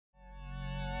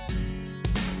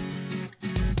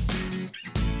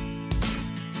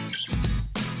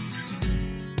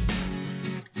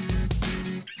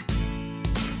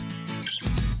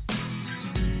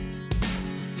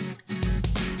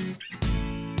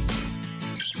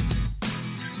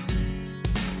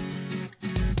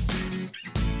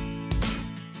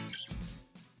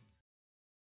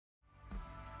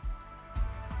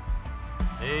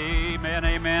Amen,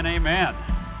 amen, amen.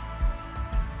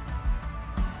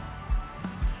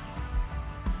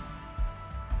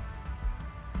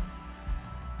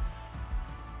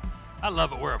 I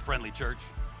love it. We're a friendly church.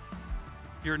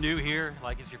 If you're new here,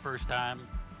 like it's your first time,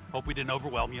 hope we didn't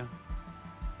overwhelm you.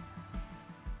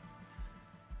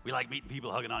 We like meeting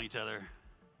people, hugging on each other.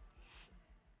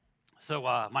 So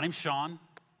my name's Sean,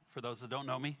 for those that don't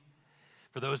know me.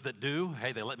 For those that do,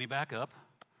 hey, they let me back up.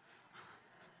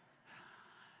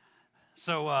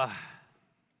 So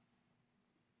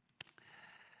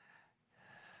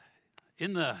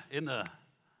in the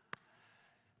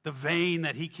vein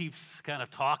that he keeps kind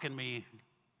of talking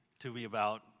to me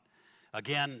about,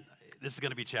 again, this is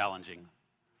going to be challenging.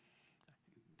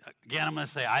 Again, I'm going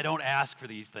to say I don't ask for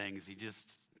these things. This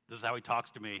is how he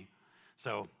talks to me.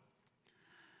 So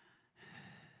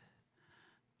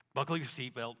buckle your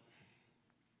seatbelt.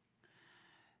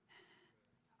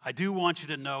 I do want you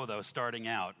to know, though, starting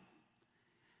out,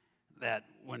 that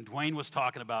when Dwayne was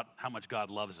talking about how much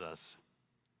God loves us,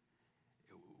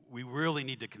 we really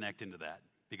need to connect into that.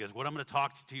 Because what I'm going to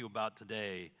talk to you about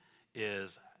today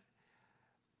is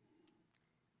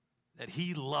that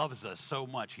he loves us so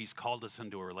much, he's called us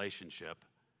into a relationship.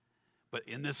 But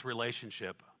in this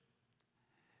relationship,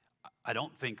 I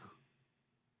don't think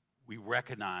we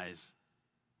recognize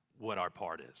what our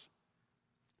part is.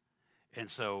 And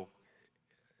so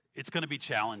it's going to be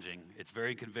challenging. It's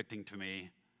very convicting to me.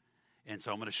 And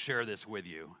so I'm going to share this with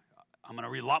you. I'm going to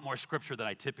read a lot more scripture than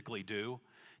I typically do,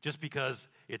 just because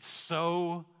it's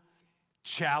so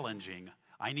challenging.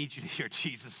 I need you to hear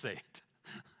Jesus say it.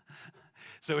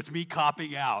 So it's me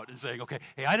copying out and saying, okay,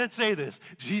 hey, I didn't say this.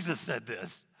 Jesus said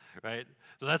this, right?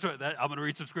 So I'm going to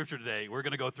read some scripture today. We're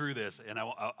going to go through this, and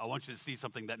I want you to see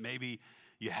something that maybe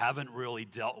you haven't really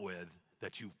dealt with,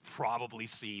 that you've probably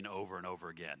seen over and over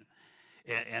again.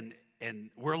 And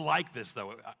we're like this,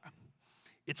 though.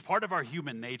 It's part of our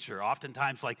human nature.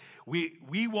 Oftentimes, like,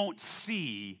 we won't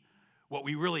see what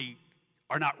we really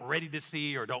are not ready to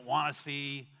see or don't want to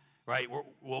see, right?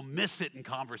 We'll miss it in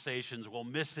conversations. We'll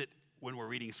miss it when we're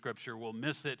reading scripture. We'll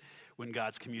miss it when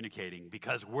God's communicating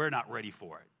because we're not ready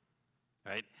for it,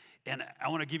 right? And I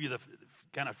want to give you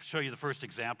show you the first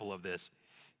example of this.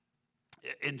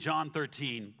 In John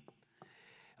 13,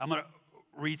 I'm going to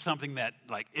read something that,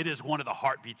 like, it is one of the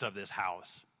heartbeats of this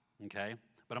house, okay?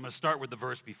 But I'm going to start with the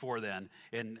verse before then.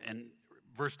 In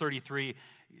verse 33,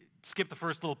 skip the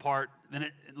first little part, then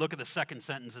look at the second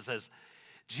sentence. It says,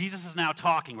 Jesus is now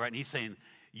talking, right? And he's saying,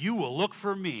 you will look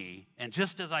for me, and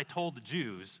just as I told the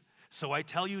Jews, so I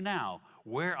tell you now,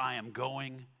 where I am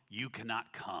going, you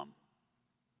cannot come.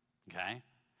 Okay?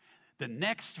 The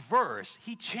next verse,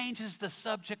 he changes the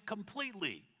subject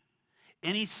completely.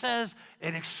 And he says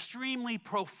an extremely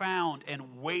profound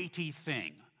and weighty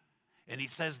thing. And he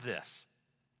says this,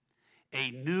 a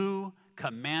new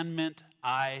commandment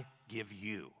I give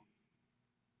you.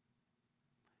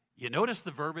 You notice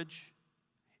the verbiage?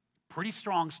 Pretty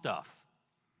strong stuff.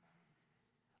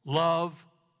 Love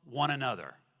one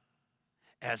another.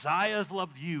 As I have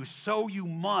loved you, so you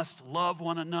must love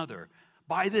one another.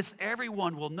 By this,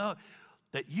 everyone will know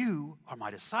that you are my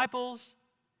disciples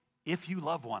if you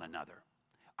love one another.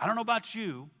 I don't know about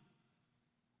you.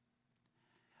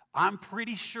 I'm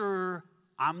pretty sure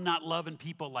I'm not loving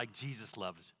people like Jesus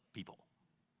loves people,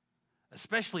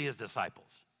 especially his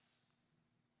disciples.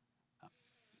 I'm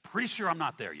pretty sure I'm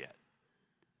not there yet.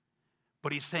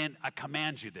 But he's saying, I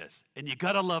command you this. And you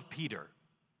got to love Peter.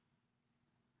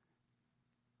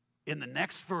 In the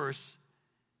next verse,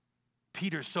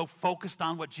 Peter's so focused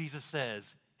on what Jesus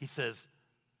says, he says,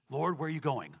 Lord, where are you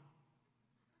going?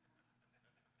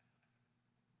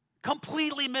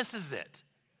 Completely misses it.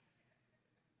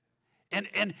 And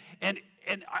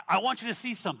I want you to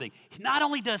see something. Not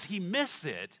only does he miss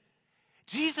it,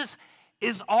 Jesus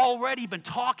has already been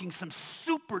talking some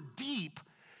super deep,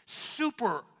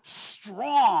 super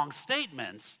strong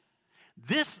statements.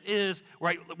 This is,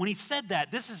 right, when he said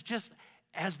that, this is just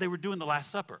as they were doing the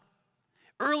Last Supper.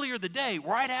 Earlier the day,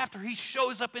 right after he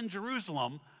shows up in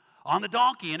Jerusalem on the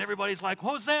donkey, and everybody's like,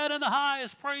 Hosanna in the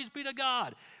highest, praise be to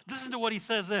God. Listen to what he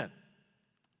says then.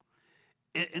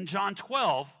 In John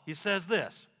 12, he says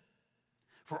this,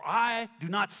 for I do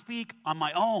not speak on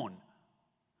my own,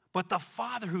 but the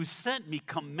Father who sent me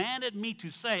commanded me to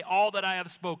say all that I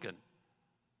have spoken.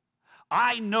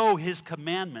 I know his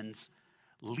commandments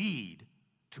lead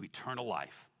to eternal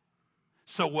life.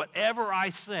 So whatever I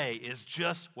say is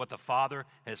just what the Father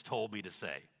has told me to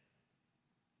say.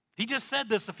 He just said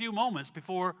this a few moments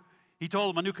before he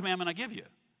told them, a new commandment I give you.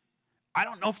 I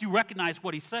don't know if you recognize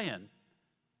what he's saying.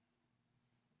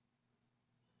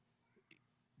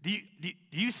 Do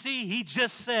you see? He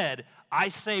just said, I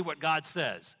say what God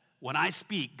says. When I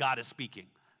speak, God is speaking.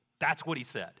 That's what he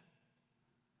said.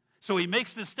 So he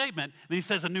makes this statement, then he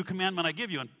says, a new commandment I give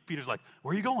you. And Peter's like,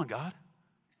 where are you going, God?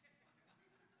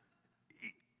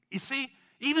 You see,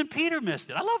 even Peter missed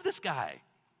it. I love this guy.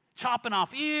 Chopping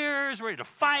off ears, ready to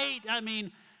fight. I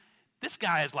mean, this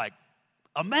guy is like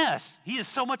a mess. He is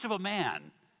so much of a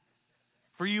man.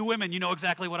 For you women, you know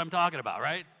exactly what I'm talking about,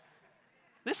 right?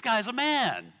 This guy's a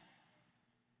man.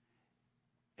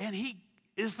 And he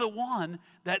is the one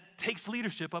that takes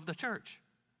leadership of the church.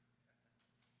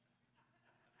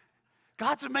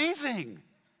 God's amazing.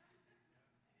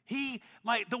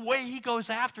 The way he goes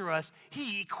after us,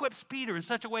 he equips Peter in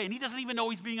such a way, and he doesn't even know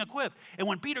he's being equipped. And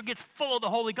when Peter gets full of the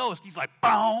Holy Ghost, he's like,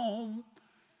 boom.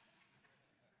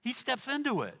 He steps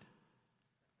into it.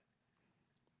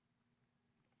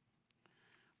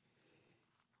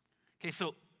 Okay,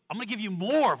 so I'm going to give you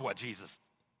more of what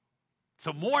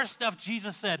so more stuff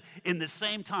Jesus said in the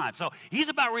same time. So he's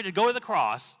about ready to go to the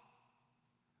cross.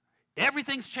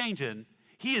 Everything's changing.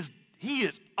 He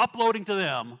is uploading to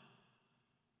them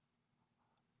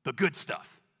the good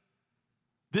stuff.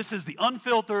 This is the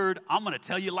unfiltered, I'm going to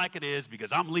tell you like it is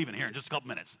because I'm leaving here in just a couple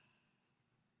minutes.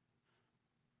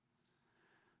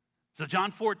 So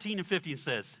John 14:15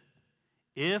 says,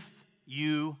 if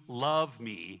you love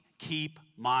me, keep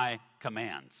my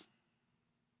commands.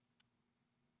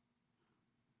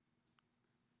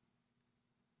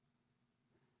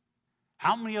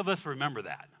 How many of us remember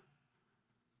that?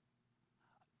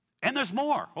 And there's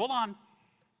more. Hold on.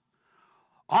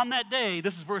 On that day,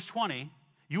 this is verse 20,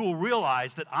 you will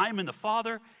realize that I am in the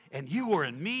Father, and you are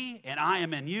in me, and I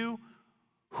am in you.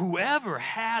 Whoever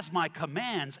has my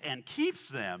commands and keeps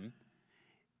them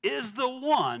is the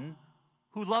one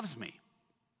who loves me.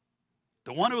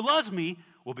 The one who loves me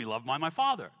will be loved by my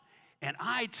Father, and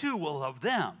I too will love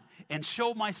them and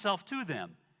show myself to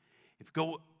them. If you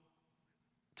go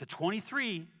to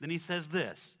 23, then he says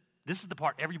this. This is the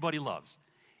part everybody loves.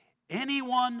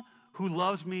 Anyone who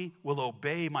loves me will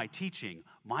obey my teaching.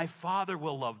 My Father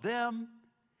will love them,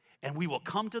 and we will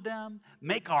come to them,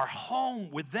 make our home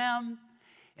with them.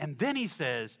 And then he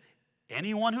says,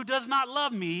 anyone who does not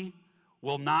love me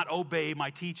will not obey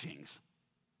my teachings.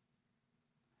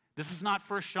 This is not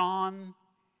for Sean,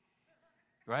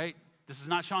 right? This is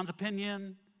not Sean's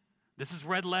opinion. This is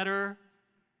red letter.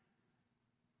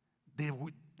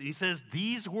 He says,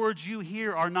 these words you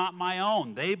hear are not my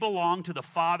own. They belong to the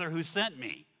Father who sent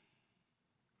me.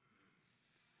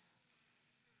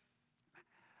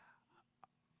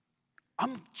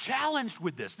 I'm challenged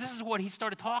with this. This is what he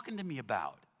started talking to me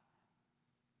about.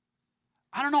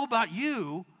 I don't know about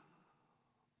you,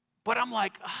 but I'm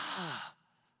like,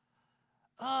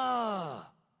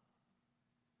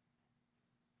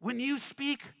 When you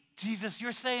speak, Jesus,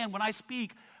 you're saying when I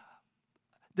speak,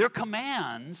 they're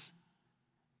commands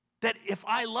that if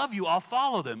I love you, I'll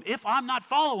follow them. If I'm not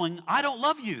following, I don't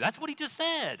love you. That's what he just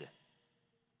said.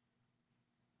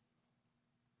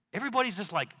 Everybody's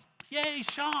just like, yay,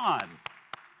 Sean.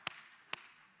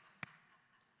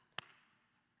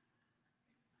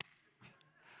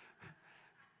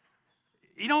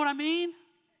 You know what I mean?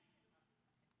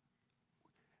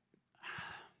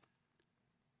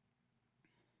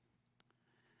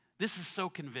 This is so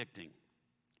convicting.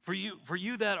 For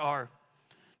you that are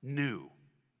new,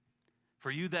 for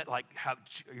you that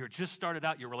you're just started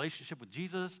out your relationship with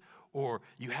Jesus, or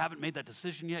you haven't made that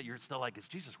decision yet, you're still like, is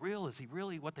Jesus real? Is he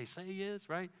really what they say he is,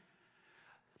 right?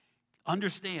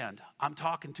 Understand, I'm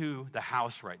talking to the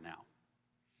house right now.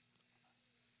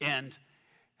 And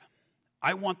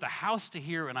I want the house to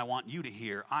hear and I want you to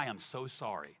hear, I am so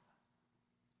sorry.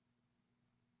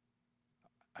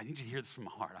 I need you to hear this from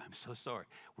my heart. I'm so sorry.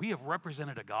 We have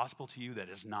represented a gospel to you that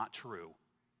is not true.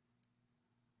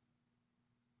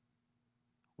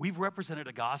 We've represented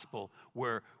a gospel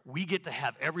where we get to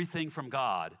have everything from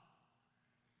God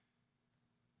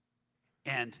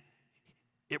and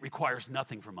it requires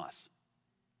nothing from us.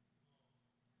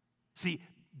 See,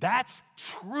 that's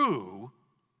true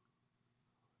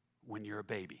when you're a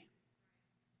baby.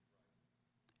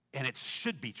 And it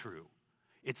should be true.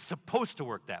 It's supposed to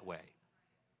work that way.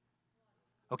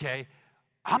 Okay?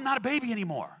 I'm not a baby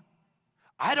anymore.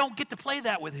 I don't get to play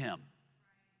that with him.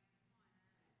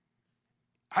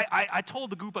 I told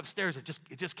the group upstairs, it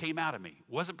just came out of me.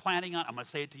 Wasn't planning on, I'm going to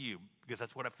say it to you because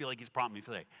that's what I feel like he's prompting me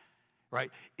today.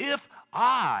 Right? If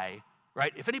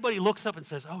anybody looks up and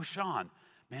says, oh, Sean,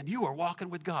 man, you are walking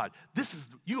with God.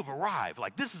 You have arrived.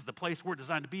 Like, this is the place we're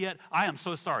designed to be at. I am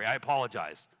so sorry. I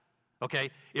apologize. Okay?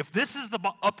 If this is the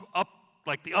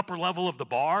upper level of the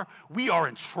bar, we are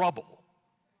in trouble.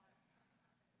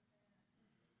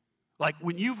 Like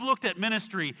when you've looked at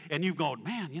ministry and you've gone,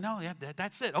 man, yeah,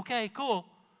 that's it. Okay, cool.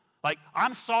 Like,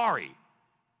 I'm sorry.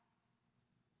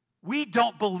 We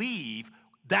don't believe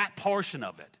that portion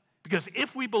of it. Because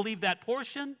if we believe that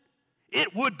portion,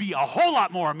 it would be a whole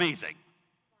lot more amazing.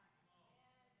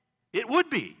 It would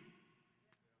be.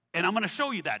 And I'm going to show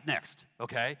you that next,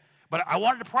 okay? But I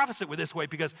wanted to preface it with this way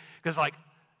because like,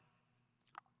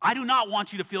 I do not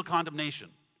want you to feel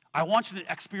condemnation. I want you to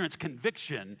experience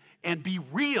conviction and be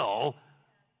real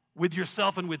with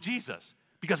yourself and with Jesus,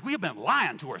 because we have been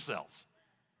lying to ourselves.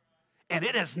 And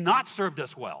it has not served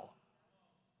us well.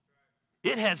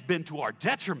 It has been to our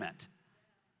detriment.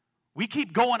 We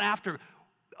keep going after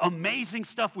amazing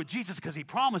stuff with Jesus because he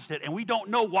promised it, and we don't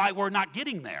know why we're not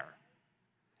getting there.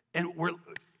 And we're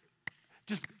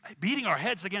just beating our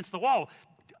heads against the wall.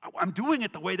 I'm doing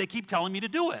it the way they keep telling me to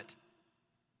do it.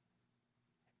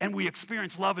 And we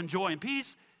experience love and joy and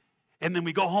peace, and then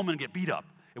we go home and get beat up.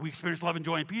 And we experience love and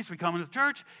joy and peace, we come into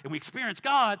church, and we experience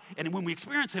God, and when we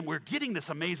experience him, we're getting this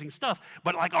amazing stuff.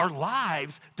 But like, our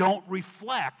lives don't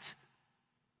reflect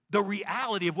the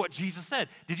reality of what Jesus said.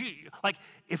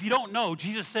 If you don't know,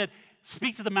 Jesus said,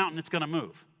 speak to the mountain, it's going to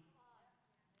move.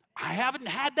 I haven't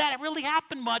had that really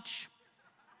happen much.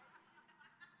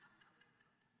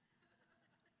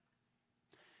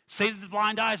 Say to the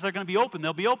blind eyes, they're going to be open,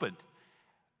 they'll be opened.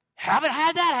 Haven't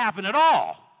had that happen at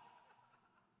all.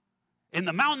 In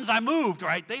the mountains I moved,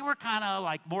 right, they were kind of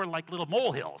like more like little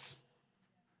molehills.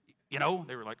 They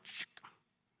were like, shh.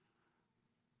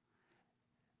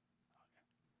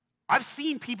 I've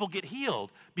seen people get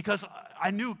healed because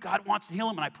I knew God wants to heal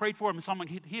them, and I prayed for them, and someone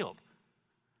get healed,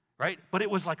 right? But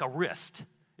it was like a wrist.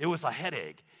 It was a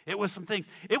headache. It was some things.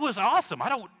 It was awesome. I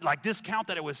don't discount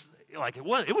that it was like it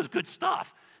was. It was good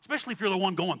stuff, especially if you're the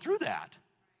one going through that.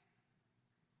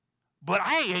 But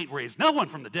I ain't raised no one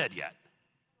from the dead yet.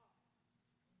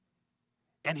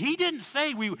 And he didn't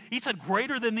say he said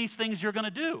greater than these things you're going to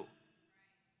do.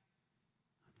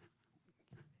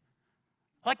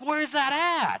 Like, where's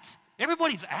that at?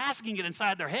 Everybody's asking it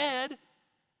inside their head,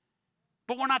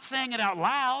 but we're not saying it out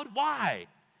loud. Why?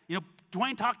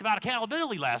 Dwayne talked about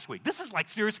accountability last week. This is like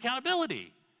serious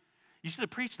accountability. You should have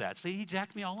preached that. See, he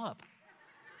jacked me all up.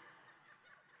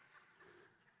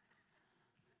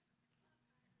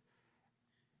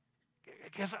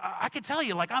 Because I can tell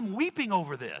you, like, I'm weeping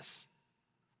over this.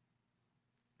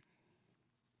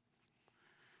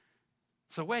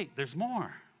 So wait, there's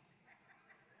more.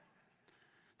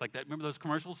 Like that, remember those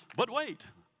commercials? But wait,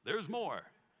 there's more.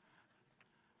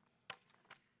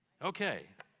 Okay.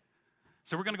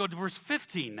 So we're going to go to verse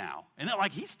 15 now. And then,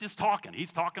 like, he's just talking.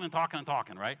 He's talking and talking and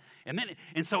talking, right?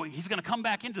 And so he's going to come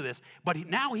back into this. But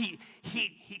now he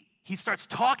starts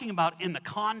talking about in the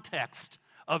context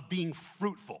of being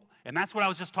fruitful. And that's what I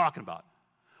was just talking about.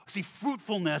 See,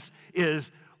 fruitfulness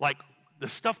is like the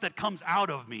stuff that comes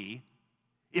out of me.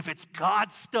 If it's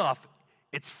God's stuff,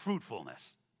 it's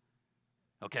fruitfulness.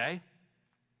 Okay?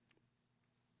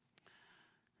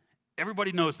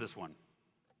 Everybody knows this one.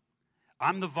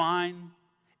 I'm the vine,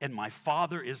 and my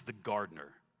Father is the gardener.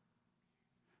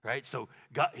 Right? So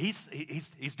God, he's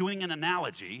doing an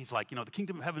analogy. He's like, the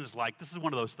kingdom of heaven is like, this is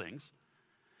one of those things.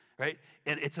 Right?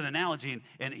 And it's an analogy,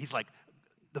 and he's like,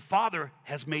 the Father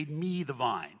has made me the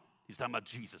vine. He's talking about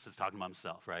Jesus. He's talking about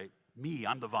himself, right? Me,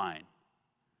 I'm the vine.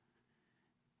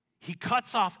 He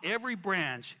cuts off every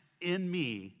branch in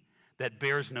me that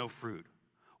bears no fruit,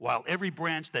 while every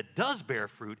branch that does bear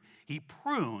fruit, he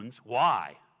prunes.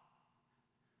 Why?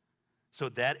 So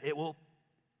that it will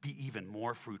be even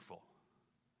more fruitful.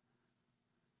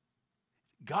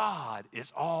 God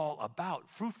is all about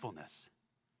fruitfulness.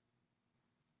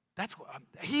 That's what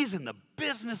he's in the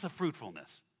business of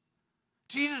fruitfulness.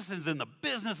 Jesus is in the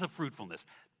business of fruitfulness.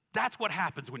 That's what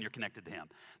happens when you're connected to him.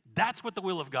 That's what the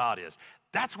will of God is.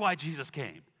 That's why Jesus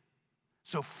came.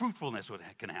 So fruitfulness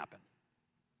can happen.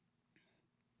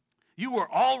 You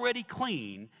are already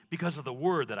clean because of the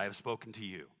word that I have spoken to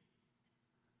you.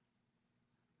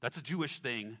 That's a Jewish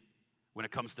thing when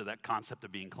it comes to that concept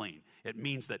of being clean. It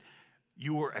means that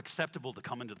you are acceptable to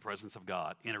come into the presence of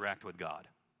God, interact with God.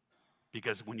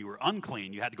 Because when you were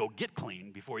unclean, you had to go get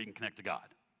clean before you can connect to God.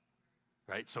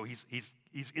 Right? So he's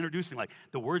introducing, like,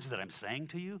 the words that I'm saying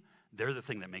to you, they're the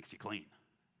thing that makes you clean.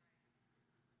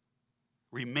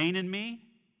 Remain in me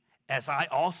as I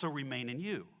also remain in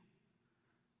you.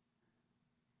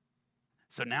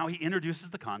 So now he introduces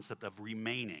the concept of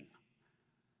remaining.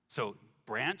 So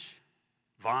branch,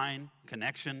 vine,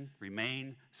 connection,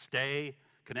 remain, stay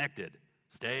connected.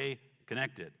 Stay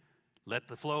connected. Let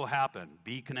the flow happen.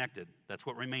 Be connected. That's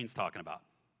what remain's talking about.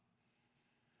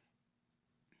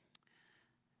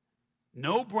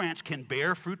 No branch can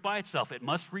bear fruit by itself. It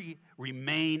must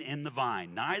remain in the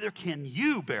vine. Neither can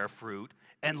you bear fruit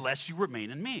unless you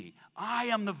remain in me. I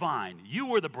am the vine.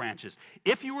 You are the branches.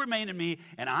 If you remain in me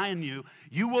and I in you,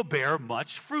 you will bear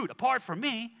much fruit. Apart from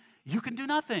me, you can do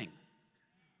nothing.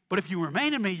 But if you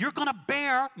remain in me, you're going to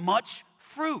bear much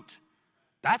fruit.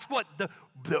 That's what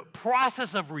the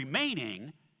process of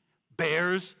remaining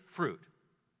bears fruit.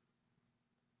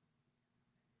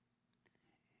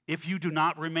 If you do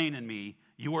not remain in me,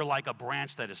 you are like a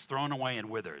branch that is thrown away and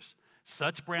withers.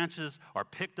 Such branches are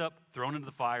picked up, thrown into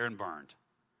the fire, and burned.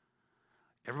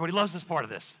 Everybody loves this part of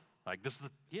this. Like, this is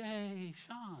yay,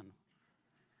 Sean.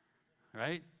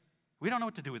 Right? We don't know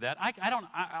what to do with that.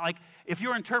 Like, if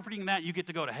you're interpreting that, you get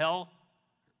to go to hell.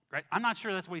 Right? I'm not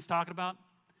sure that's what he's talking about.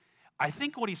 I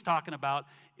think what he's talking about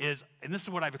is, and this is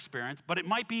what I've experienced, but it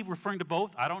might be referring to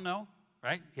both. I don't know.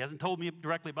 Right? He hasn't told me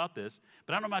directly about this.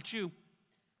 But I don't know about you.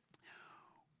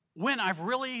 When I've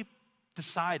really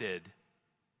decided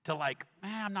to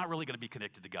I'm not really going to be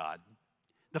connected to God,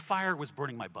 the fire was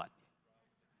burning my butt.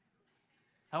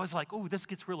 I was like, oh, this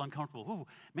gets real uncomfortable. Oh,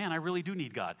 man, I really do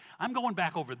need God. I'm going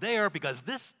back over there because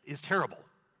this is terrible.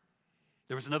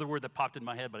 There was another word that popped in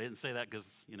my head, but I didn't say that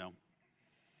because,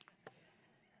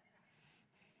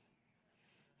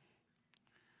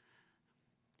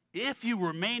 If you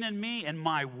remain in me and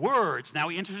my words, now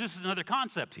he introduces another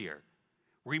concept here.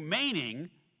 Remaining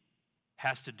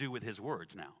has to do with his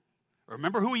words now.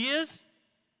 Remember who he is?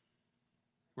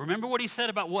 Remember what he said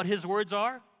about what his words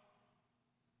are?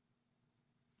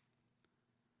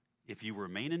 If you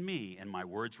remain in me and my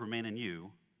words remain in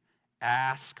you,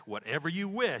 ask whatever you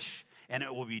wish and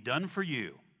it will be done for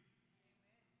you.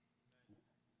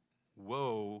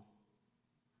 Whoa.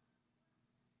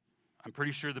 I'm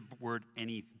pretty sure the word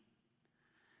any,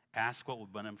 ask what will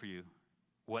be done for you.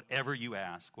 Whatever you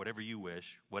ask, whatever you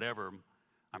wish, whatever,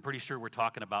 I'm pretty sure we're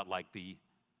talking about the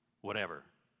whatever.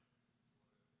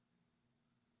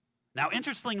 Now,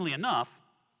 interestingly enough,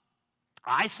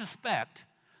 I suspect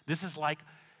this is like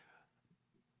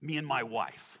me and my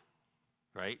wife,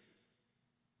 right?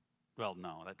 Well,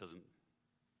 no, that doesn't,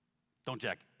 don't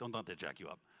let that jack you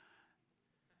up.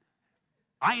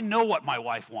 I know what my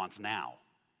wife wants now.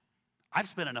 I've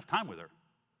spent enough time with her.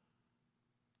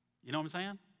 You know what I'm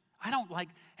saying? I don't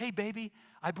hey, baby,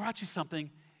 I brought you something,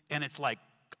 and it's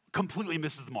completely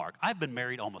misses the mark. I've been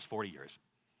married almost 40 years,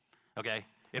 okay?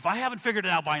 If I haven't figured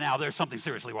it out by now, there's something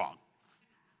seriously wrong,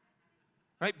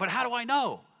 right? But how do I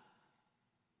know?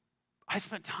 I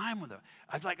spent time with her.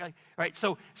 Right?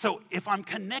 So if I'm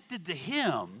connected to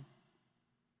him,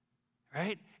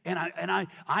 right, and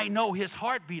I know his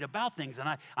heartbeat about things,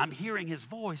 and I'm hearing his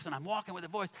voice, and I'm walking with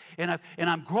his voice, and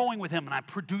I'm growing with him, and I'm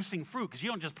producing fruit, because you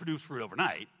don't just produce fruit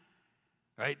overnight,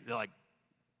 right?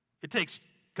 It takes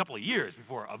a couple of years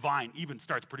before a vine even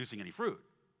starts producing any fruit.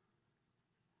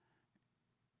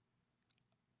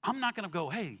 I'm not going to go,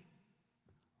 hey,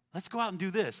 let's go out and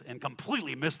do this, and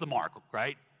completely miss the mark,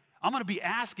 right? I'm going to be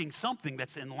asking something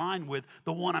that's in line with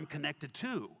the one I'm connected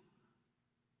to.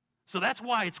 So that's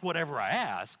why it's whatever I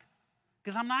ask,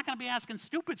 because I'm not going to be asking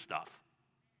stupid stuff,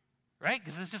 right?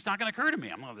 Because it's just not going to occur to me.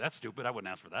 I'm like, that's stupid. I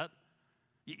wouldn't ask for that.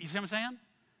 You see what I'm saying?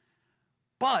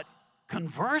 But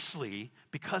conversely,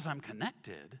 because I'm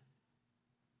connected,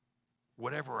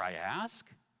 whatever I ask,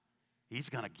 he's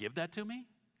going to give that to me?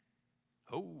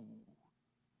 Oh.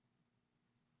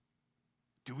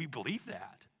 Do we believe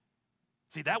that?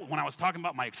 See, that when I was talking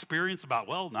about my experience about,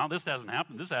 well, now this hasn't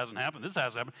happened, this hasn't happened, this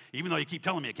hasn't happened, even though you keep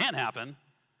telling me it can't happen,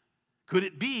 could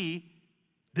it be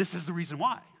this is the reason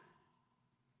why?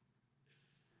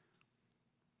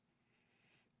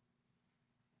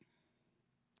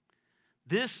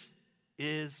 This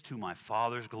is to my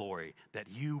Father's glory that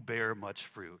you bear much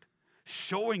fruit,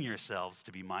 showing yourselves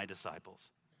to be my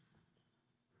disciples.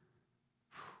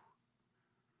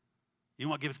 You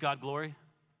know what gives God glory?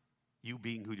 You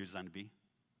being who you're designed to be.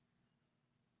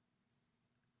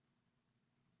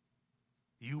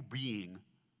 You being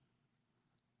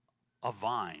a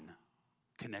vine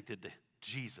connected to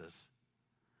Jesus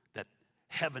that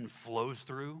heaven flows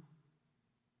through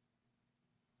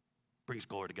brings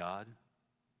glory to God.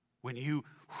 When you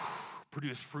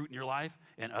produce fruit in your life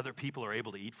and other people are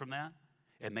able to eat from that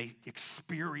and they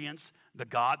experience the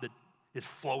God that is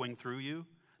flowing through you,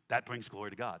 that brings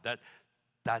glory to God.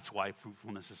 That's why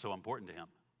fruitfulness is so important to him.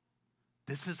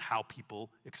 This is how people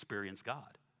experience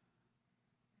God.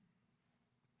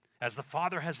 As the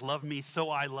Father has loved me,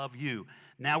 so I love you.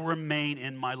 Now remain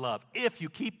in my love. If you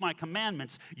keep my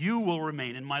commandments, you will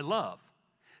remain in my love.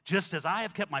 Just as I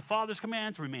have kept my Father's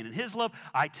commands, remain in his love.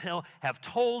 I have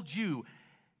told you,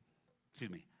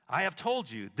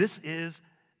 this is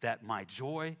that my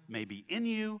joy may be in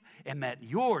you and that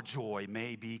your joy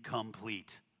may be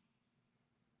complete.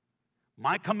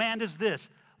 My command is this: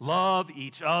 love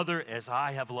each other as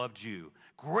I have loved you.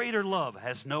 Greater love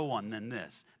has no one than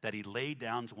this, that he laid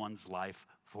down one's life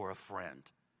for a friend.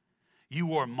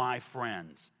 You are my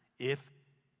friends if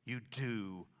you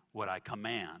do what I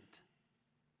command.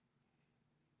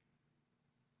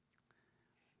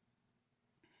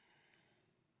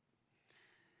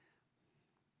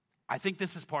 I think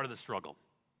this is part of the struggle.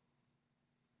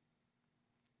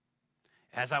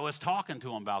 As I was talking to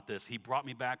him about this, he brought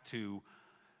me back to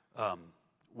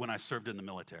when I served in the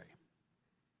military.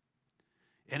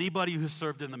 Anybody who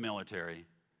served in the military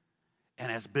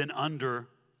and has been under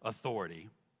authority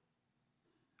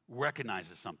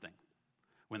recognizes something.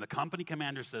 When the company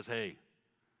commander says, hey,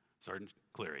 Sergeant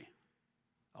Cleary,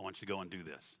 I want you to go and do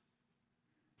this,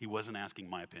 he wasn't asking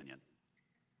my opinion.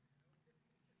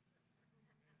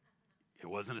 It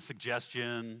wasn't a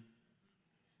suggestion,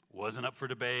 wasn't up for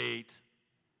debate,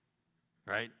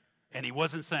 right? And he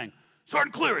wasn't saying,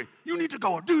 Sergeant Cleary, you need to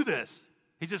go and do this.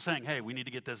 He's just saying, hey, we need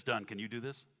to get this done. Can you do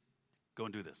this? Go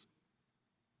and do this.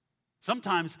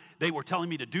 Sometimes they were telling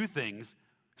me to do things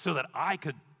so that I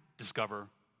could discover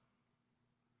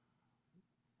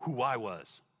who I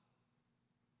was.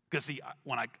 Because see,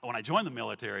 when I joined the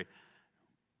military,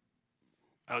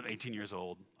 I was 18 years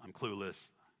old. I'm clueless.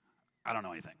 I don't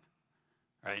know anything,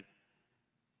 right?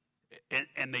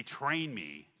 And they train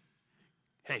me,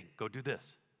 hey, go do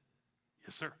this.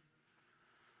 Yes, sir.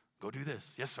 Go do this.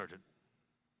 Yes, Sergeant.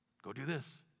 Go do this.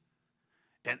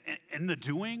 And in the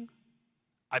doing,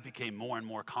 I became more and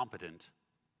more competent,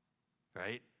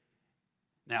 right?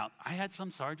 Now, I had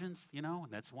some sergeants, and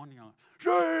that's one,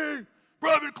 say,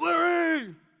 Private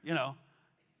Cleary,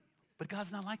 but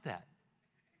God's not like that.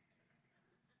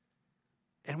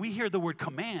 And we hear the word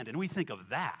command, and we think of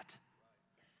that,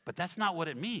 but that's not what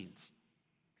it means.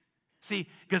 See,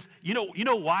 because you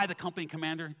know why the company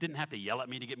commander didn't have to yell at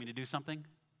me to get me to do something?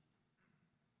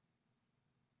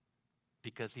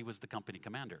 Because he was the company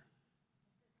commander.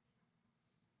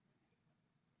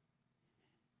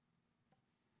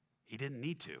 He didn't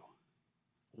need to.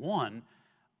 One,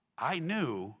 I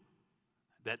knew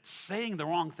that saying the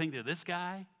wrong thing to this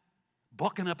guy,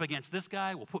 bucking up against this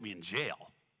guy, will put me in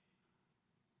jail.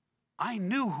 I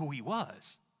knew who he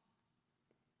was.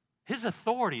 His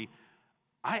authority,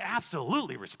 I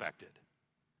absolutely respected.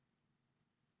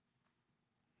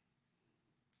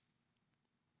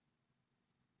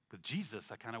 With Jesus,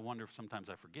 I kind of wonder if sometimes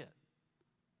I forget.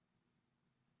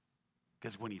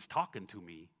 Because when he's talking to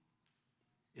me,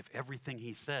 if everything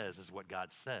he says is what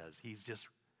God says, he's just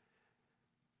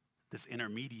this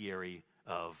intermediary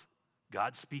of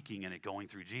God speaking and it going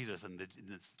through Jesus. And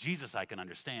it's Jesus I can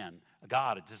understand.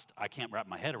 God, I can't wrap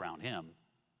my head around him.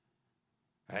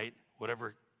 Right?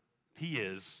 Whatever he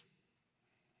is,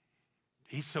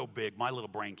 he's so big, my little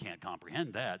brain can't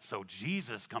comprehend that. So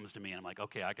Jesus comes to me and I'm like,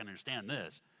 okay, I can understand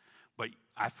this. But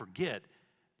I forget,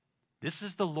 this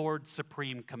is the Lord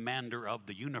Supreme Commander of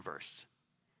the universe.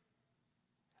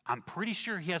 I'm pretty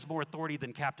sure he has more authority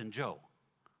than Captain Joe.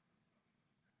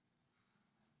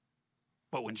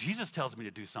 But when Jesus tells me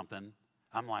to do something,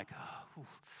 I'm like,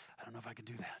 I don't know if I can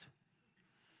do that.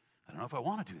 I don't know if I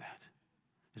want to do that.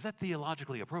 Is that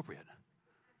theologically appropriate?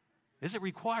 Is it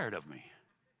required of me?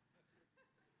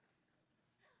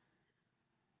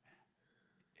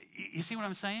 You see what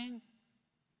I'm saying?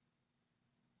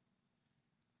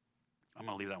 I'm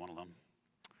going to leave that one alone.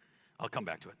 I'll come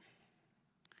back to it.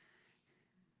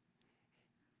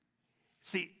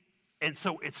 See, and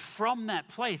so it's from that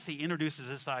place he introduces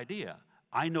this idea.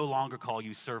 I no longer call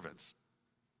you servants.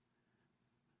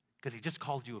 Because he just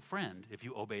called you a friend if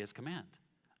you obey his command.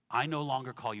 I no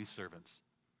longer call you servants.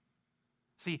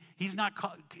 See, he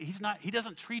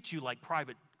doesn't treat you like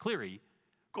Private Cleary.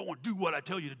 Go and do what I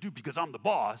tell you to do because I'm the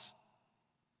boss.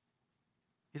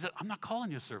 He said, I'm not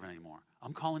calling you a servant anymore.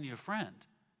 I'm calling you a friend.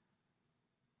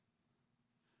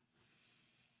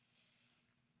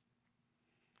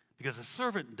 Because a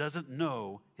servant doesn't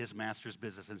know his master's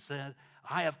business. Instead,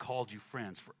 I have called you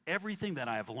friends. For everything that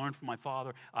I have learned from my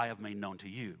Father, I have made known to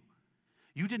you.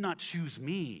 You did not choose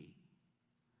me,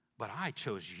 but I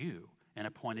chose you and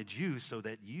appointed you so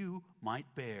that you might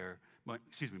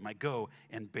go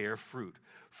and bear fruit.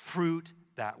 Fruit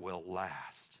that will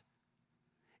last.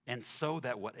 And so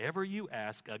that whatever you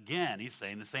ask, again, he's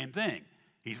saying the same thing.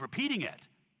 He's repeating it.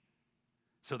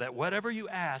 So that whatever you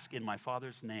ask in my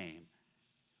Father's name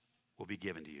will be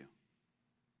given to you.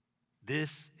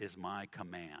 This is my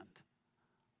command.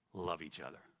 Love each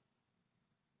other.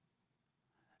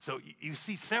 So you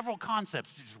see several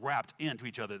concepts just wrapped into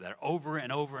each other that are over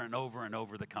and over and over and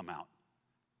over that come out.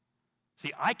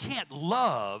 See, I can't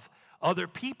love other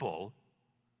people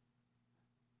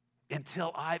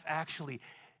until I've actually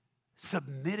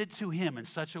submitted to him in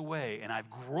such a way and I've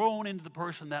grown into the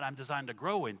person that I'm designed to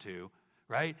grow into,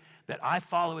 right? That I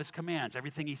follow his commands.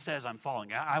 Everything he says, I'm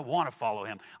following. I want to follow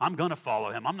him. I'm going to follow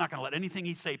him. I'm not going to let anything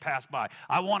he say pass by.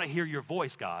 I want to hear your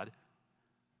voice, God.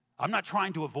 I'm not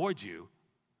trying to avoid you,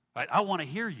 right? I want to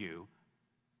hear you.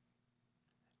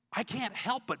 I can't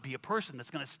help but be a person that's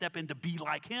going to step in to be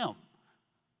like him.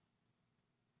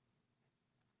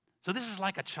 So this is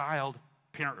like a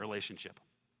child-parent relationship.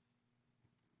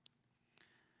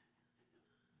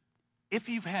 If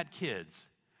you've had kids,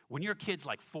 when your kid's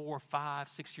like 4, 5,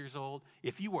 6 years old,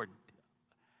 if you are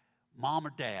mom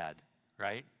or dad,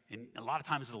 right? And a lot of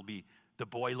times it'll be the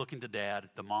boy looking to dad,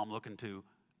 the mom looking to,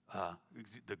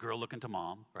 the girl looking to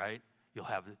mom, right? You'll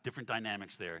have different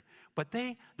dynamics there. But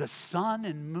the sun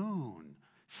and moon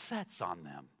sets on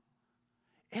them.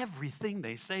 Everything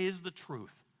they say is the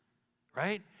truth,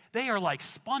 right? They are like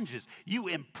sponges. You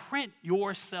imprint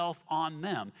yourself on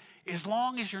them as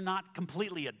long as you're not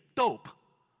completely a dope,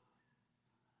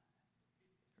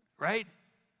 right?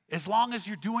 As long as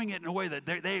you're doing it in a way that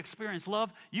they experience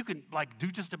love, you can like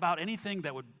do just about anything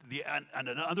that would, and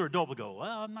another adult would go,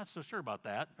 well, I'm not so sure about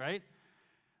that, right?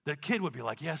 The kid would be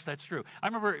like, yes, that's true. I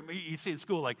remember you see in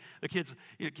school, like the kids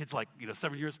like,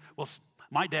 7 years, well,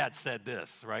 my dad said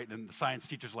this, right? And the science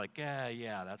teacher's like,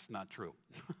 yeah, that's not true.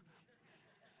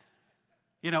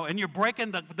 And you're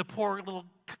breaking the poor little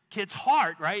kid's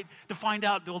heart, right? To find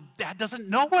out, well, dad doesn't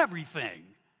know everything.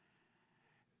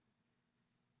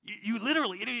 You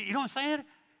literally, you know what I'm saying?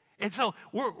 And so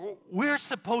we're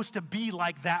supposed to be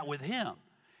like that with him.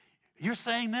 You're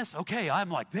saying this? Okay, I'm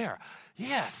like there.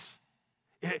 Yes.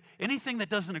 Anything that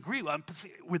doesn't agree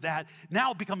with that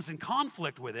now becomes in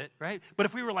conflict with it, right? But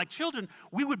if we were like children,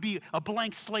 we would be a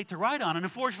blank slate to write on. And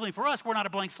unfortunately for us, we're not a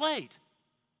blank slate.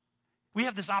 We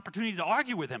have this opportunity to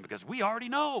argue with him because we already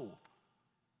know.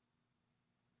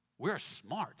 We're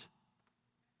smart.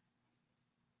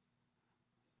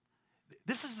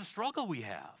 This is the struggle we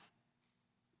have.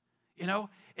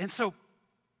 And so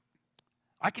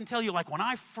I can tell you, like, when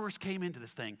I first came into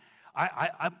this thing,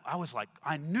 I was like,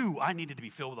 I knew I needed to be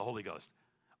filled with the Holy Ghost.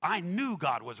 I knew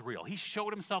God was real. He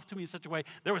showed himself to me in such a way,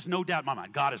 there was no doubt in my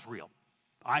mind, God is real.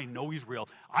 I know he's real.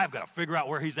 I've got to figure out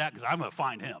where he's at because I'm going to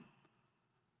find him,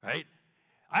 right?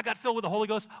 I got filled with the Holy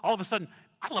Ghost. All of a sudden,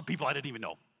 I love people I didn't even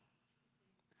know.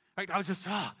 Right? I was just,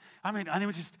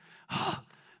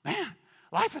 man,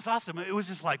 life is awesome. It was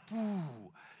just like,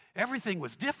 everything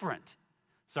was different.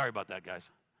 Sorry about that, guys.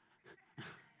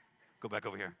 Go back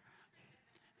over here.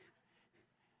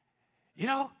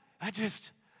 I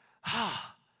just,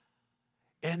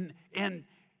 and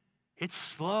it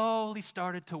slowly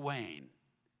started to wane,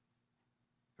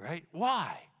 right?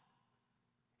 Why?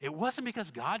 It wasn't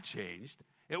because God changed.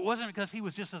 It wasn't because he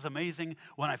was just as amazing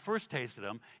when I first tasted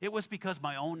him. It was because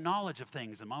my own knowledge of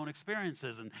things and my own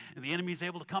experiences and the enemy's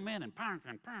able to come in and punk,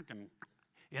 and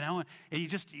you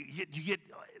get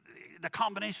the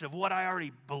combination of what I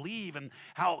already believe and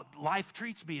how life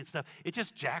treats me and stuff. It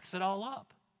just jacks it all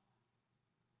up.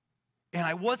 And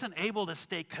I wasn't able to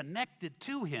stay connected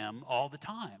to him all the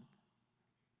time.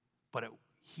 But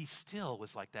he still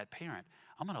was like that parent.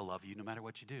 I'm going to love you no matter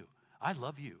what you do. I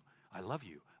love you. I love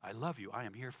you. I love you. I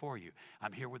am here for you.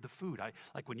 I'm here with the food.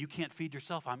 Like when you can't feed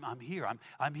yourself, I'm here.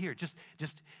 I'm here. Just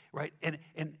right. And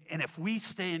if we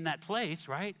stay in that place,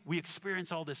 right, we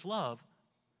experience all this love.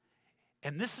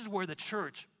 And this is where the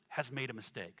church has made a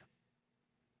mistake.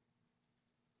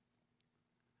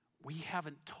 We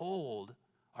haven't told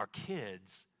our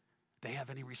kids they have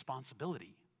any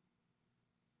responsibility.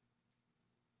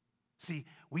 See,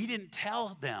 we didn't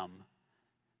tell them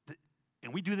that,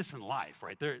 and we do this in life,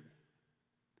 right?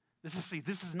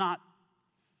 This is not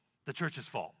the church's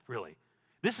fault, really.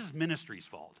 This is ministry's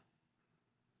fault.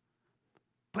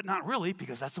 But not really,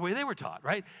 because that's the way they were taught,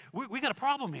 right? We got a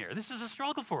problem here. This is a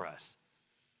struggle for us.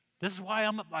 This is why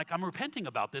I'm repenting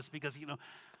about this, because,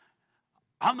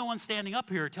 I'm the one standing up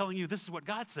here telling you this is what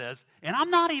God says, and I'm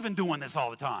not even doing this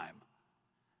all the time.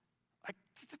 Like,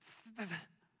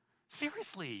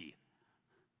 seriously.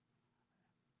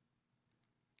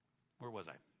 Where was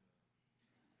I?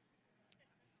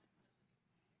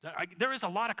 There is a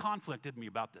lot of conflict in me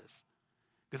about this,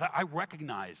 because I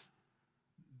recognize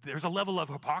there's a level of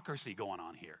hypocrisy going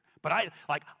on here. But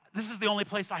this is the only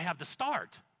place I have to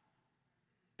start.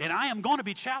 And I am going to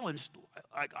be challenged.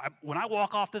 When I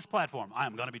walk off this platform, I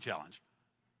am going to be challenged.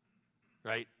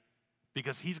 Right?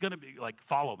 Because he's going to be like,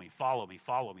 follow me, follow me,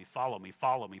 follow me, follow me,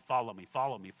 follow me, follow me,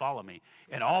 follow me, follow me.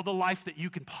 And all the life that you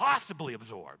can possibly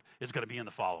absorb is going to be in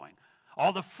the following.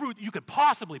 All the fruit you could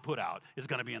possibly put out is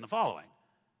going to be in the following.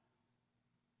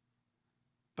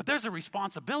 But there's a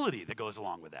responsibility that goes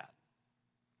along with that.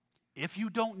 If you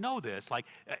don't know this, like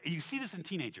you see this in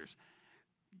teenagers,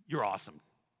 you're awesome,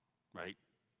 right?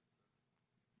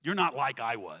 You're not like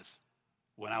I was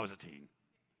when I was a teen.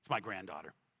 It's my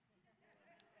granddaughter.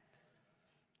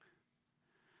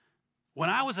 When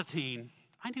I was a teen,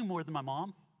 I knew more than my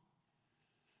mom.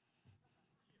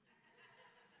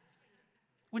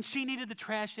 When she needed the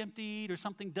trash emptied or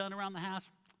something done around the house,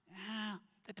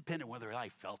 that depended on whether I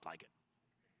felt like it.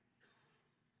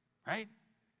 Right?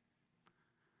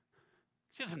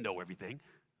 She doesn't know everything.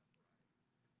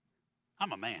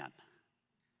 I'm a man.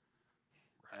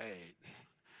 Right.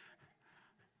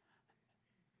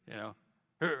 You know,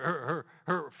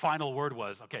 her final word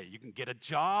was, okay, you can get a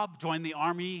job, join the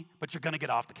army, but you're going to get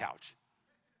off the couch.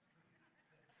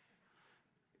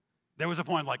 There was a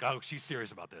point like, oh, she's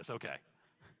serious about this. Okay.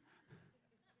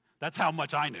 That's how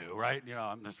much I knew, right? You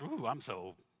know, I'm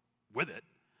so with it.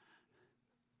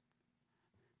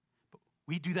 But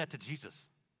we do that to Jesus.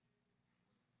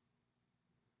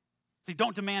 See,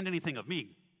 don't demand anything of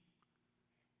me.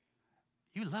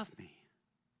 You love me.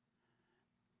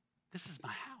 This is my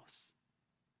house.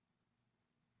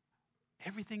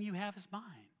 Everything you have is mine.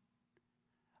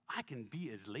 I can be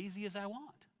as lazy as I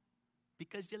want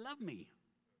because you love me.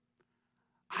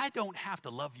 I don't have to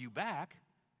love you back.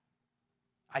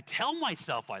 I tell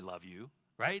myself I love you,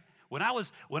 right? When I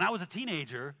was a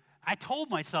teenager, I told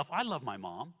myself I love my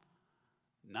mom.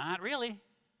 Not really,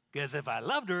 because if I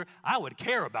loved her, I would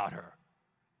care about her.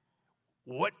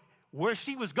 Where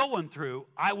she was going through,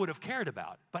 I would have cared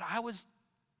about. But I was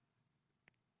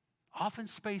off in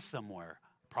space somewhere,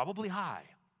 probably high.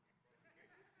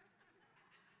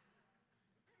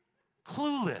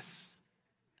 Clueless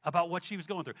about what she was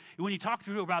going through. When you talk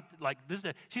to her about like this,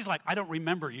 she's like, I don't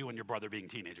remember you and your brother being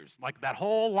teenagers. Like that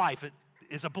whole life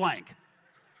is a blank.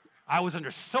 I was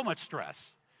under so much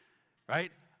stress,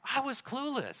 right? I was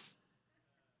clueless.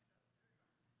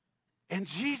 And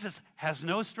Jesus has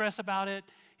no stress about it.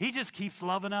 He just keeps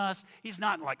loving us. He's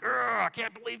not like, I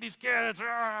can't believe these kids.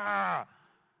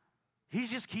 He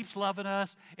just keeps loving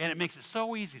us, and it makes it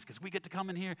so easy because we get to come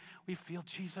in here, we feel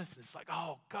Jesus, and it's like,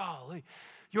 oh, golly,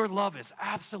 your love is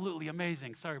absolutely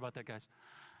amazing. Sorry about that, guys.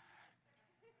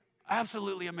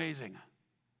 Absolutely amazing.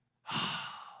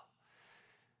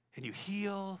 And you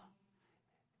heal,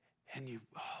 and you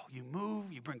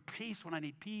move, you bring peace when I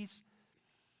need peace.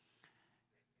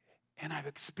 And I've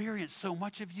experienced so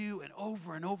much of you, and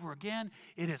over again,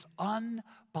 it is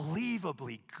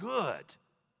unbelievably good.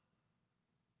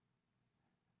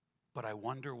 But I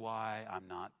wonder why I'm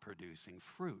not producing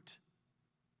fruit.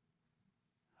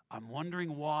 I'm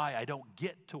wondering why I don't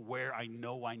get to where I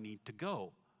know I need to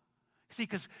go. See,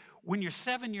 because when you're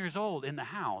 7 years old in the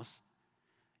house,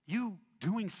 you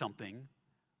doing something,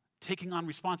 taking on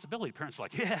responsibility, parents are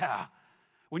like, yeah.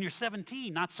 When you're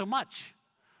 17, not so much.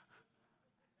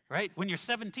 Right? When you're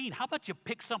 17, how about you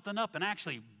pick something up and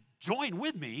actually join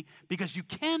with me because you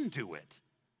can do it?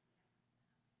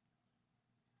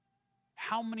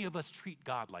 How many of us treat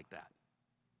God like that?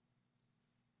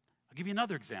 I'll give you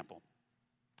another example.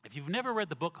 If you've never read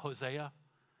the book Hosea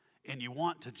and you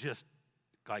want to just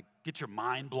like get your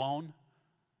mind blown,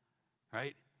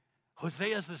 right?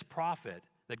 Hosea is this prophet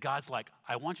that God's like,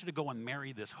 I want you to go and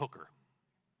marry this hooker.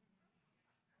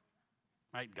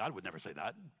 Right? God would never say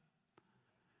that.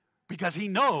 Because he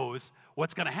knows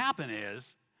what's going to happen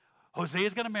is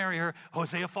Hosea's going to marry her.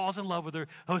 Hosea falls in love with her.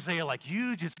 Hosea like,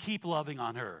 you just keep loving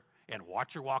on her. And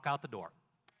watch her walk out the door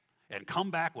and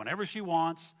come back whenever she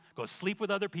wants, go sleep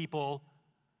with other people,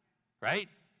 right?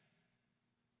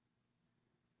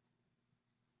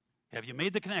 Have you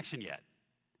made the connection yet?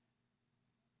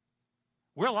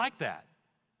 We're like that.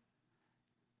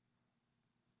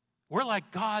 We're like,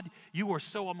 God, you are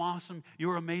so awesome,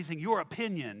 you're amazing, your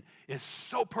opinion is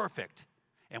so perfect.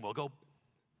 And we'll go,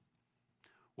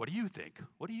 what do you think?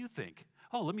 What do you think?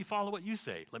 Oh, let me follow what you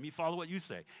say. Let me follow what you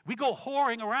say. We go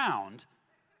whoring around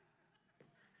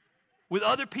with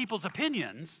other people's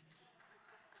opinions,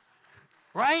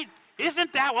 right?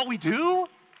 Isn't that what we do?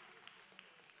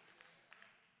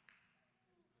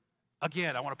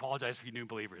 Again, I want to apologize for you new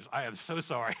believers. I am so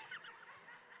sorry.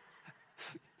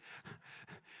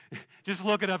 Just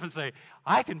look it up and say,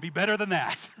 I can be better than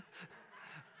that.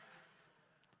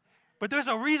 But there's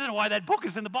a reason why that book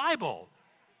is in the Bible.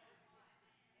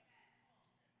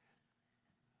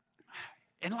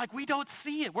 And like we don't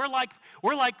see it. We're like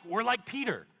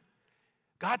Peter.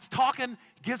 God's talking,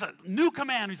 gives a new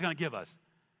command he's going to give us.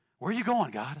 Where are you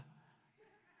going, God?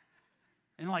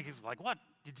 And he's like, what?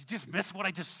 Did you just miss what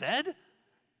I just said?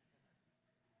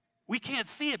 We can't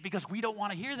see it because we don't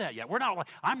want to hear that yet. We're not like,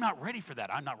 I'm not ready for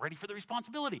that. I'm not ready for the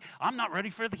responsibility. I'm not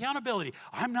ready for the accountability.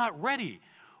 I'm not ready.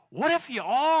 What if you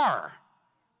are?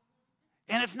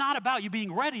 And it's not about you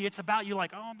being ready. It's about you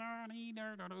like, oh,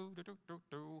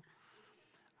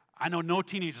 I know no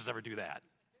teenagers ever do that,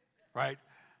 right?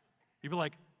 People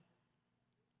like,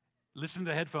 listen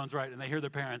to the headphones, right, and they hear their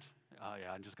parents, oh,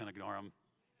 yeah, I'm just going to ignore them.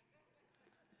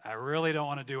 I really don't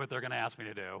want to do what they're going to ask me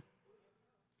to do.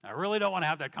 I really don't want to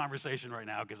have that conversation right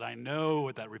now because I know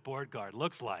what that report card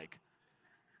looks like.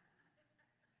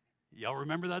 Y'all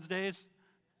remember those days?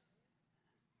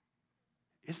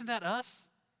 Isn't that us?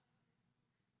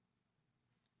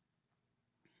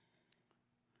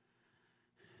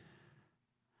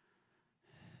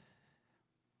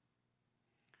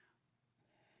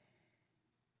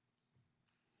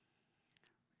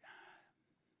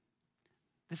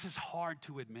 This is hard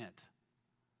to admit.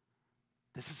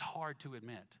 This is hard to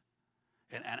admit.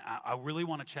 And I really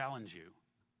want to challenge you.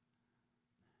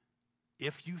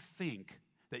 If you think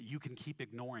that you can keep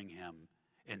ignoring him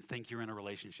and think you're in a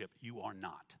relationship, you are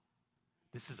not.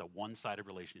 This is a one-sided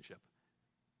relationship.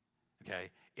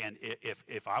 Okay? And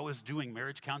if I was doing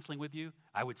marriage counseling with you,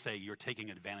 I would say you're taking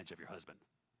advantage of your husband.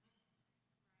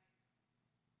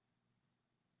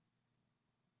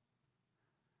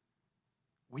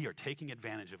 We are taking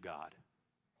advantage of God.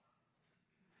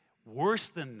 Worse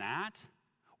than that,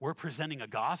 we're presenting a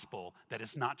gospel that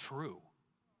is not true.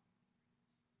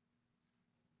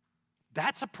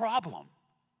 That's a problem.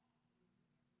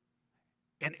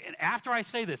 And after I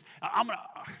say this,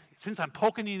 since I'm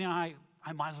poking you in the eye,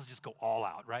 I might as well just go all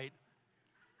out, right?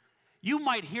 You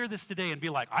might hear this today and be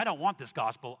like, I don't want this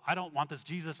gospel. I don't want this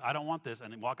Jesus. I don't want this.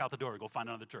 And then walk out the door and go find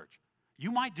another church.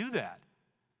 You might do that.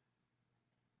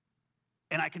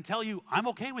 And I can tell you, I'm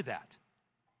okay with that.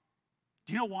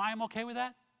 Do you know why I'm okay with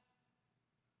that?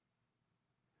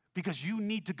 Because you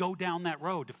need to go down that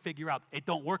road to figure out it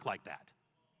don't work like that.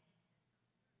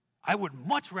 I would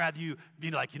much rather you be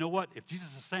like, you know what? If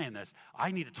Jesus is saying this,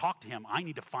 I need to talk to him. I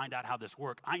need to find out how this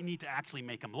works. I need to actually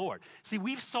make him Lord. See,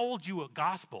 we've sold you a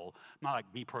gospel, not like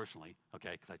me personally,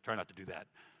 okay, because I try not to do that.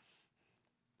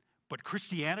 But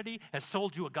Christianity has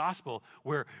sold you a gospel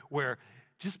where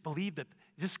just believe that,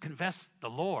 just confess the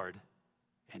Lord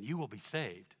and you will be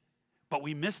saved. But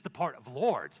we miss the part of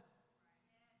Lord.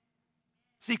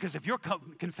 See, because if you're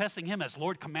confessing him as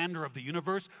Lord, commander of the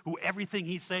universe, who everything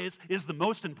he says is the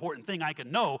most important thing I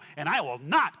can know, and I will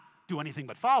not do anything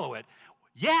but follow it,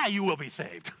 yeah, you will be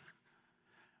saved.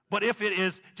 But if it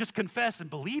is just confess and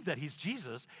believe that he's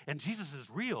Jesus, and Jesus is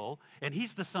real, and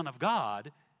he's the Son of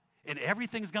God, and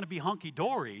everything's going to be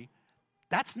hunky-dory,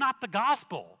 that's not the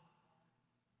gospel.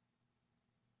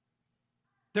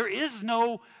 There is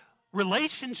no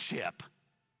relationship.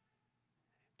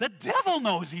 The devil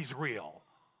knows he's real.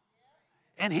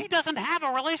 And he doesn't have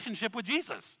a relationship with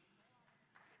Jesus.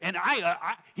 And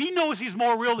he knows he's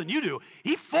more real than you do.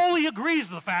 He fully agrees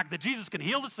with the fact that Jesus can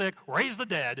heal the sick, raise the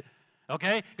dead,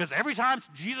 okay? Because every time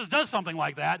Jesus does something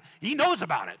like that, he knows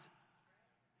about it.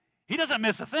 He doesn't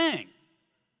miss a thing.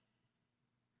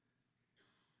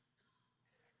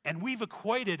 And we've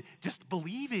equated just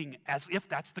believing as if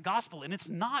that's the gospel, and it's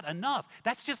not enough.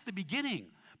 That's just the beginning.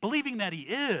 Believing that he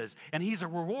is, and he's a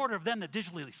rewarder of them that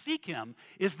diligently seek him,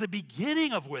 is the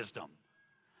beginning of wisdom.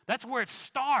 That's where it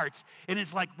starts, and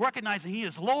it's like recognizing he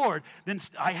is Lord. Then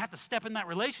I have to step in that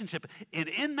relationship, and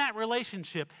in that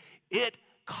relationship, it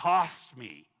costs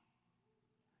me.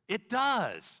 It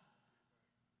does.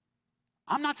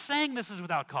 I'm not saying this is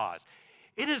without cause.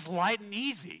 It is light and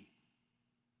easy.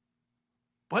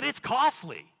 But it's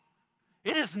costly.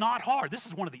 It is not hard. This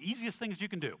is one of the easiest things you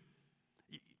can do.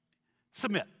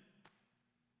 Submit.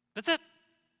 That's it.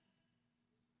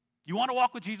 You want to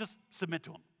walk with Jesus? Submit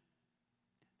to him.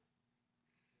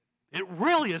 It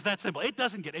really is that simple. It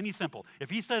doesn't get any simple. If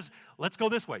he says, let's go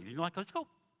this way, you're like, let's go.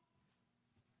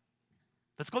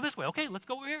 Let's go this way. Okay, let's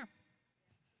go over here.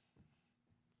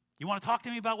 You want to talk to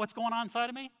me about what's going on inside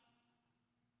of me?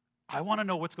 I want to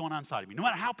know what's going on inside of me. No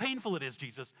matter how painful it is,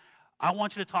 Jesus, I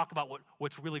want you to talk about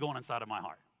what's really going on inside of my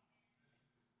heart.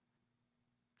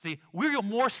 See, we're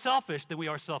more selfish than we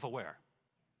are self-aware.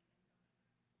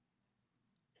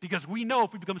 Because we know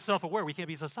if we become self-aware, we can't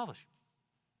be so selfish.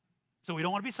 So we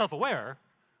don't want to be self-aware.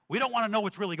 We don't want to know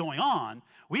what's really going on.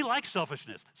 We like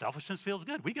selfishness. Selfishness feels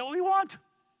good. We get what we want.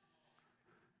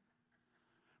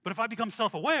 But if I become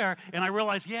self-aware and I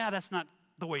realize, yeah, that's not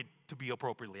the way to be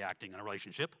appropriately acting in a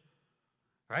relationship,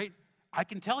 right? I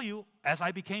can tell you, as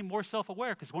I became more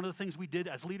self-aware, because one of the things we did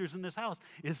as leaders in this house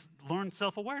is learn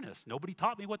self-awareness. Nobody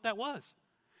taught me what that was.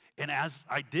 And as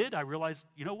I did, I realized,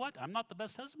 you know what? I'm not the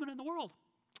best husband in the world.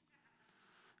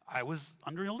 I was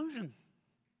under an illusion.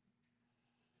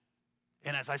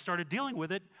 And as I started dealing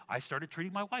with it, I started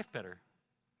treating my wife better.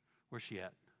 Where's she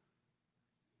at?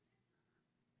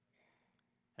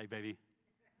 Hey, baby.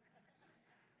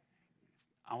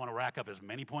 I want to rack up as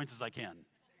many points as I can.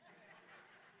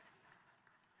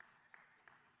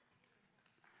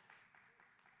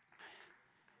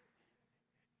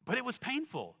 But it was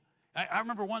painful. I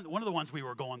remember one of the ones we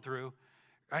were going through,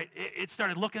 right? It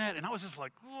started looking at it, and I was just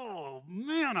like, oh,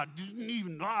 man, I didn't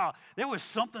even, there was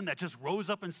something that just rose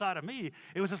up inside of me.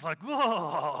 It was just like,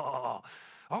 oh,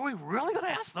 are we really going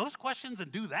to ask those questions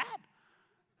and do that?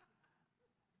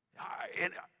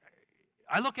 And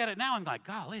I look at it now and I'm like,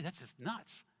 golly, that's just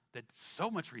nuts. There's so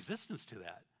much resistance to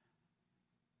that.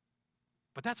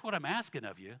 But that's what I'm asking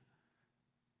of you.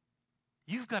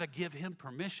 You've got to give him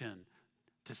permission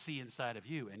to see inside of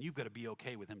you, and you've got to be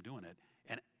okay with him doing it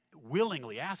and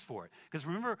willingly ask for it. Because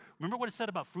remember what it said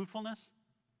about fruitfulness?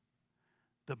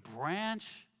 The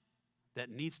branch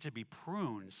that needs to be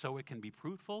pruned so it can be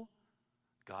fruitful,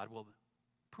 God will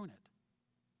prune it.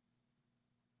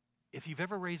 If you've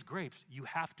ever raised grapes, you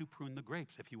have to prune the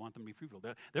grapes if you want them to be fruitful.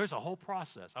 There's a whole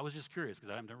process. I was just curious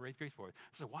because I haven't raised grapes before. I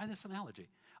said, why this analogy?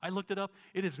 I looked it up.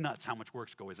 It is nuts how much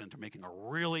work goes into making a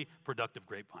really productive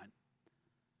grapevine.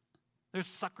 There's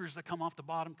suckers that come off the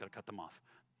bottom, got to cut them off.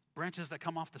 Branches that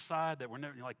come off the side that were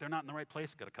never, like they're not in the right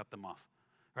place, got to cut them off.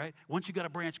 Right? Once you got a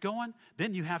branch going,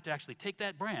 then you have to actually take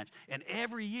that branch, and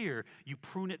every year you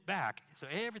prune it back. So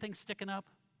everything's sticking up,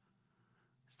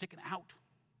 sticking out,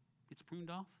 gets pruned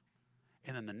off.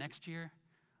 And then the next year,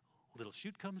 a little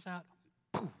shoot comes out,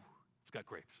 poof, it's got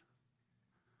grapes.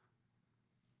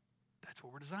 That's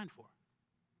what we're designed for.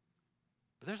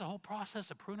 But there's a whole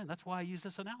process of pruning. That's why I use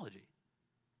this analogy.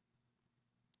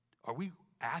 Are we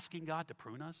asking God to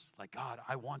prune us? Like, God,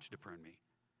 I want you to prune me.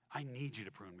 I need you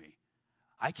to prune me.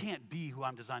 I can't be who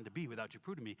I'm designed to be without you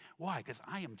pruning me. Why? Because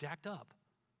I am jacked up.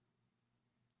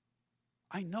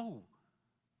 I know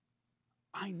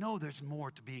there's more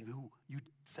to being who you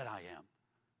said I am,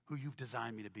 who you've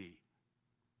designed me to be.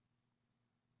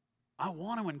 I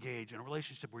want to engage in a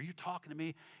relationship where you're talking to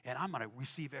me and I'm going to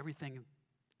receive everything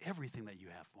that you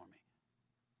have for me.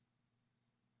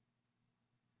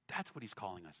 That's what he's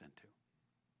calling us into.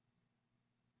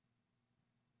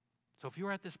 So if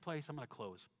you're at this place, I'm going to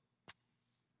close.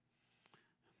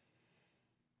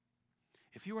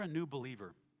 If you are a new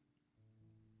believer,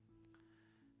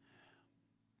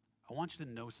 I want you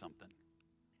to know something.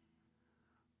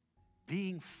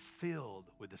 Being filled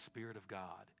with the Spirit of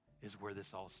God is where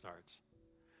this all starts.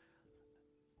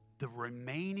 The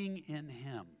remaining in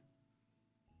him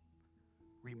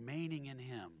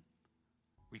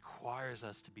requires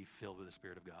us to be filled with the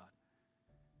Spirit of God.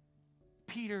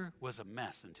 Peter was a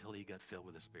mess until he got filled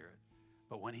with the Spirit.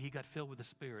 But when he got filled with the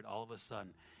Spirit, all of a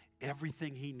sudden,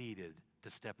 everything he needed to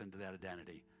step into that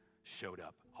identity showed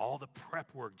up. All the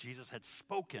prep work Jesus had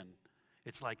spoken,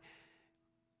 it's like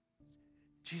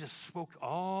Jesus spoke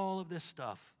all of this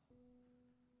stuff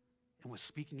and was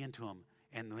speaking into him.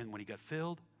 And then when he got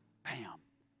filled, bam,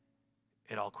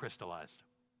 it all crystallized.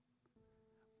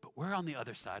 But we're on the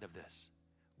other side of this.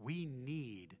 We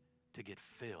need to get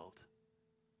filled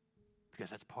because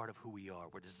that's part of who we are.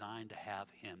 We're designed to have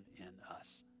him in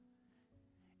us.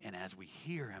 And as we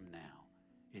hear him now,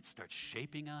 it starts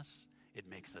shaping us. It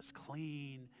makes us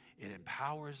clean. It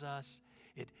empowers us.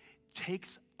 It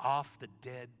takes off the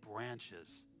dead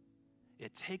branches.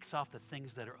 It takes off the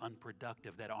things that are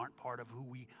unproductive, that aren't part of who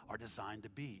we are designed to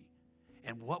be.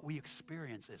 And what we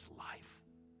experience is life.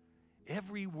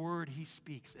 Every word he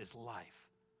speaks is life.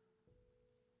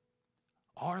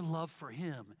 Our love for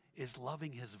him is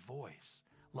loving his voice,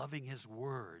 loving his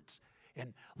words,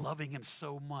 and loving him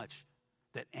so much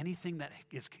that anything that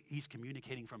he's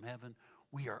communicating from heaven,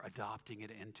 we are adopting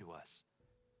it into us.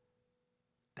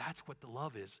 That's what the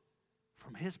love is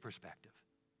from his perspective.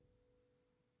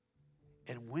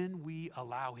 And when we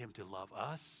allow him to love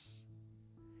us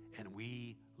and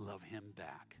we love him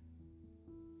back,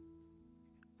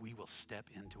 we will step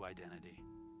into identity.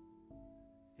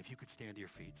 If you could stand to your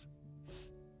feet.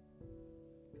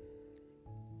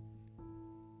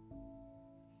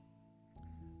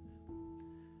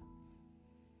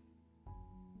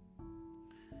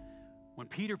 When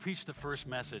Peter preached the first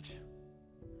message,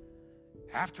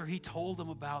 after he told them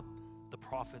about the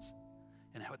prophets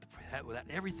and how that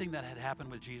everything that had happened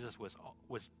with Jesus was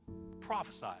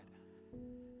prophesied,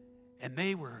 and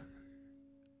they were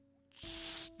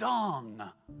stung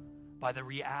by the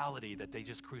reality that they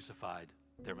just crucified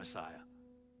their Messiah.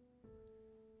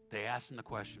 They asked him the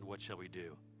question, what shall we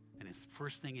do? And his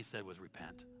first thing he said was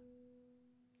repent.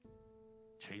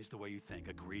 Change the way you think.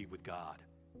 Agree with God.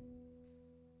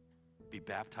 Be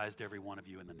baptized, every one of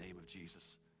you, in the name of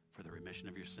Jesus for the remission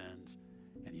of your sins,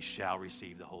 and you shall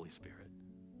receive the Holy Spirit.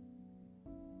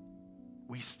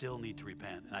 We still need to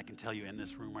repent. And I can tell you in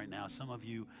this room right now, some of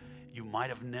you, you might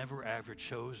have never ever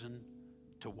chosen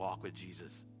to walk with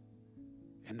Jesus.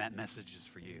 And that message is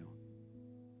for you.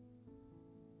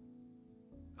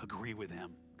 Agree with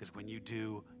him, because when you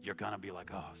do, you're going to be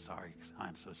like, oh, sorry,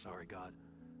 I'm so sorry, God.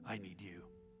 I need you.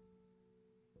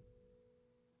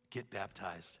 Get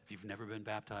baptized. If you've never been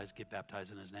baptized, get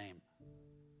baptized in his name.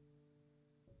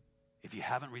 If you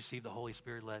haven't received the Holy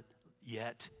Spirit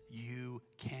yet, you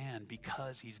can,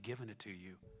 because he's given it to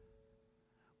you.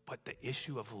 But the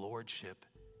issue of lordship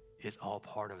is all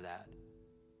part of that.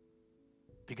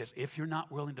 Because if you're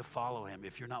not willing to follow him,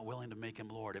 if you're not willing to make him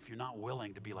Lord, if you're not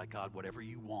willing to be like, God, whatever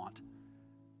you want,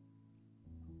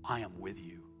 I am with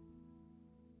you.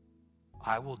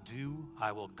 I will do,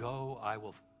 I will go, I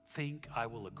will think, I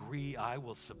will agree, I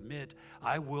will submit,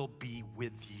 I will be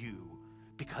with you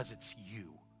because it's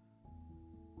you.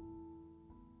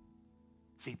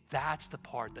 See, that's the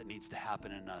part that needs to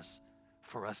happen in us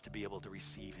for us to be able to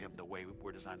receive him the way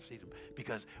we're designed to receive him.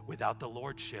 Because without the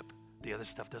lordship, the other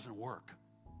stuff doesn't work.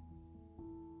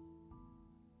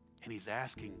 And he's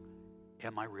asking,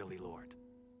 am I really Lord?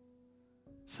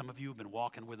 Some of you have been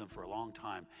walking with him for a long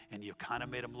time, and you've kind of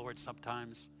made him Lord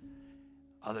sometimes,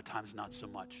 other times not so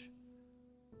much.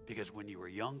 Because when you were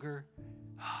younger,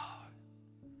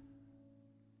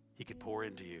 he could pour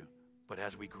into you. But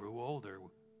as we grew older,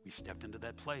 we stepped into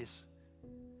that place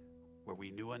where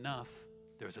we knew enough.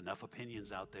 There was enough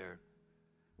opinions out there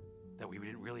that we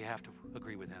didn't really have to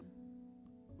agree with him.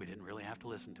 We didn't really have to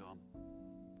listen to him.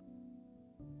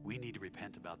 We need to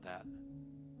repent about that.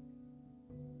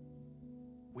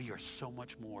 We are so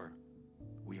much more.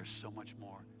 We are so much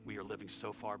more. We are living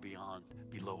so far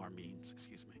below our means,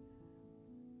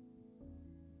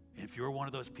 And if you're one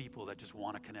of those people that just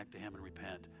want to connect to him and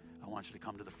repent, I want you to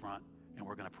come to the front and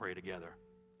we're going to pray together.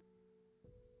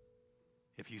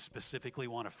 If you specifically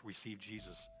want to receive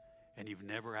Jesus and you've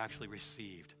never actually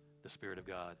received the Spirit of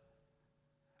God,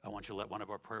 I want you to let one of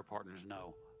our prayer partners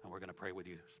know, and we're going to pray with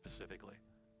you specifically.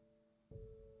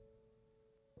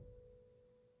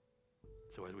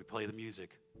 So as we play the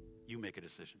music, you make a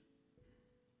decision.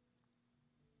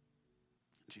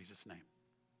 In Jesus' name.